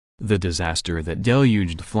The disaster that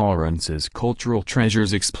deluged Florence's cultural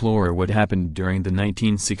treasures. Explore what happened during the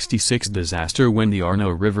 1966 disaster when the Arno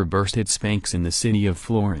River burst its banks in the city of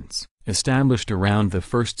Florence. Established around the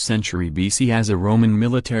 1st century BC as a Roman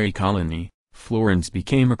military colony, Florence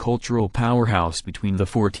became a cultural powerhouse between the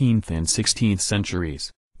 14th and 16th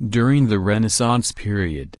centuries. During the Renaissance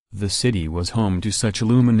period, the city was home to such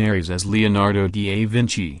luminaries as Leonardo da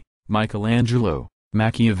Vinci, Michelangelo,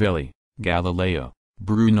 Machiavelli, Galileo,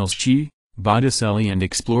 Brunelleschi, Botticelli and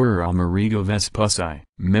explorer Amerigo Vespucci.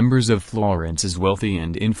 Members of Florence's wealthy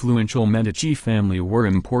and influential Medici family were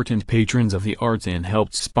important patrons of the arts and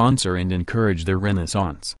helped sponsor and encourage the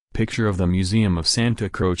Renaissance. Picture of the Museum of Santa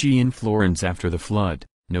Croce in Florence after the flood,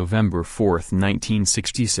 November 4,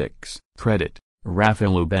 1966. Credit: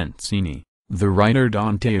 Raffaello Benzini. The writer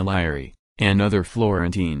Dante Alighieri, another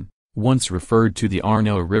Florentine, once referred to the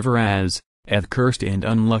Arno River as a cursed and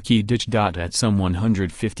unlucky ditch. At some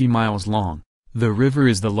 150 miles long, the river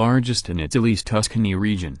is the largest in Italy's Tuscany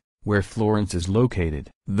region, where Florence is located.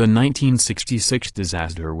 The 1966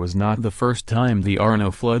 disaster was not the first time the Arno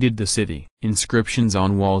flooded the city. Inscriptions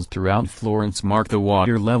on walls throughout Florence mark the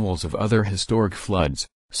water levels of other historic floods,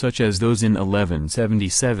 such as those in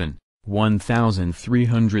 1177,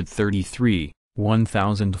 1333,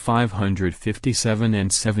 1557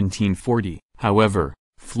 and 1740. However,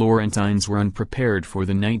 Florentines were unprepared for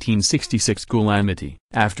the 1966 calamity.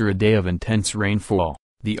 After a day of intense rainfall,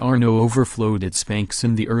 the Arno overflowed its banks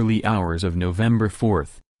in the early hours of November 4,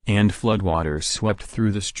 and floodwaters swept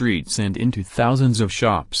through the streets and into thousands of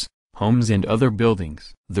shops, homes and other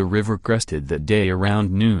buildings. The river crested that day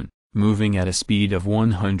around noon, moving at a speed of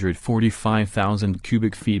 145,000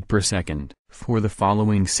 cubic feet per second. For the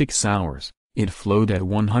following 6 hours, it flowed at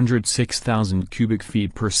 106,000 cubic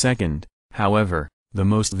feet per second. However, the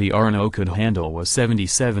most the Arno could handle was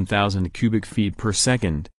 77,000 cubic feet per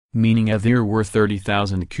second, meaning there were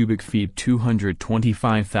 30,000 cubic feet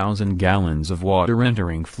 225,000 gallons of water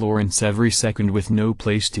entering Florence every second with no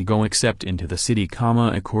place to go except into the city.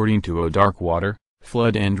 According to A Dark Water,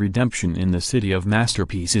 Flood and Redemption in the City of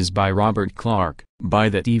Masterpieces by Robert Clark, by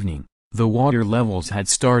that evening, the water levels had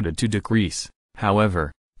started to decrease.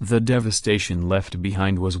 However, the devastation left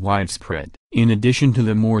behind was widespread. In addition to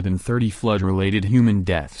the more than 30 flood-related human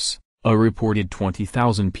deaths, a reported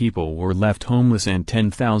 20,000 people were left homeless and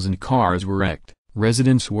 10,000 cars were wrecked.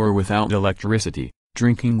 Residents were without electricity,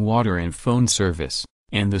 drinking water and phone service,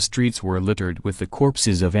 and the streets were littered with the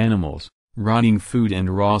corpses of animals, rotting food and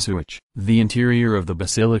raw sewage. The interior of the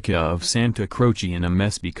Basilica of Santa Croce in a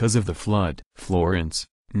mess because of the flood. Florence,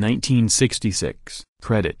 1966.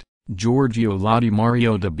 Credit: Giorgio Lotti,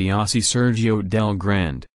 Mario de Biasi, Sergio Del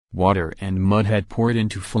Grande. Water and mud had poured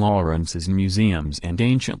into Florence's museums and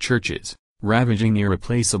ancient churches, ravaging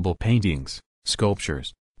irreplaceable paintings,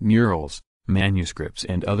 sculptures, murals, manuscripts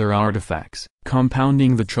and other artifacts.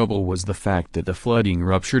 Compounding the trouble was the fact that the flooding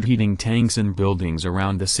ruptured heating tanks in buildings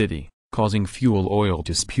around the city, causing fuel oil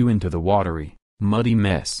to spew into the watery, muddy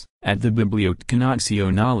mess. At the Biblioteca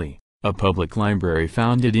Nazionale, a public library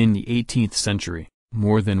founded in the 18th century,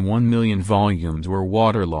 more than 1 million volumes were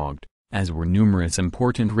waterlogged, as were numerous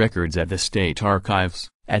important records at the State Archives.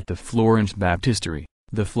 At the Florence Baptistery,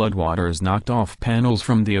 the floodwaters knocked off panels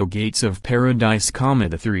from the O Gates of Paradise, the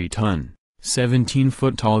 3-ton,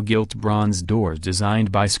 17-foot-tall gilt bronze doors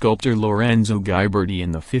designed by sculptor Lorenzo Ghiberti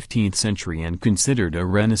in the 15th century and considered a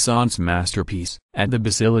Renaissance masterpiece. At the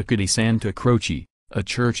Basilica di Santa Croce, a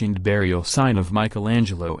church and burial site of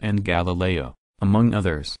Michelangelo and Galileo, among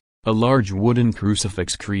others, a large wooden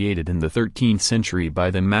crucifix created in the 13th century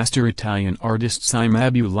by the master Italian artist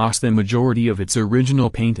Cimabue lost the majority of its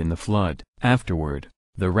original paint in the flood. Afterward,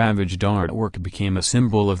 the ravaged artwork became a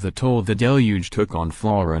symbol of the toll the deluge took on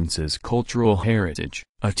Florence's cultural heritage.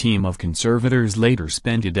 A team of conservators later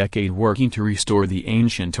spent a decade working to restore the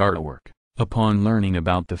ancient artwork. Upon learning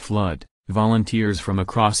about the flood, volunteers from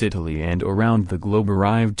across Italy and around the globe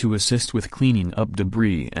arrived to assist with cleaning up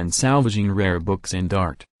debris and salvaging rare books and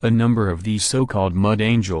art. A number of these so-called mud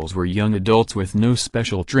angels were young adults with no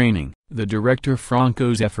special training. The director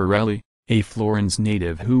Franco Zeffirelli, a Florence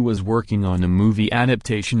native who was working on a movie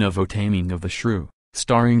adaptation of O Taming of the Shrew,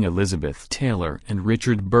 starring Elizabeth Taylor and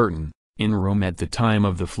Richard Burton, in Rome at the time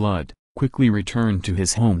of the flood, quickly returned to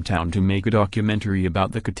his hometown to make a documentary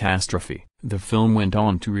about the catastrophe. The film went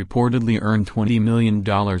on to reportedly earn $20 million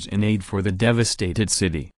in aid for the devastated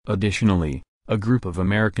city. Additionally, a group of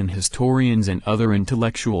American historians and other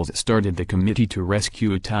intellectuals started the Committee to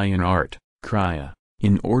Rescue Italian Art, CRIA,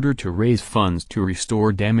 in order to raise funds to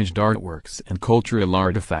restore damaged artworks and cultural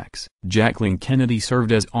artifacts. Jacqueline Kennedy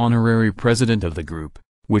served as honorary president of the group,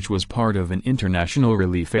 which was part of an international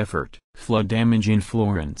relief effort. Flood damage in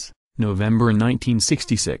Florence, November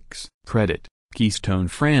 1966. Credit, Keystone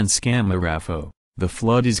France Camarafo. The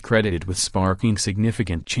flood is credited with sparking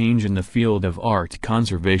significant change in the field of art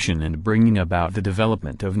conservation and bringing about the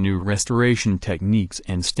development of new restoration techniques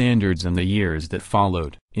and standards in the years that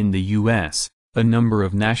followed. In the U.S., a number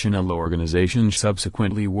of national organizations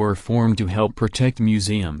subsequently were formed to help protect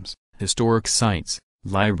museums, historic sites,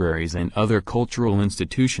 libraries and other cultural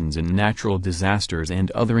institutions in natural disasters and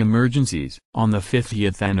other emergencies. On the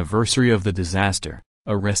 50th anniversary of the disaster,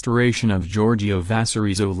 a restoration of Giorgio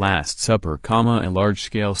Vasari's O Last Supper, a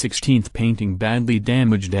large-scale 16th painting badly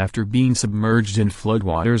damaged after being submerged in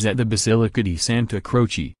floodwaters at the Basilica di Santa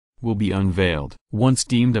Croce, will be unveiled. Once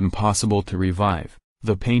deemed impossible to revive,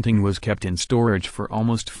 the painting was kept in storage for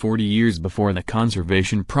almost 40 years before the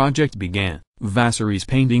conservation project began. Vasari's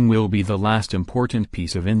painting will be the last important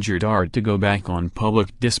piece of injured art to go back on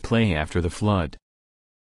public display after the flood.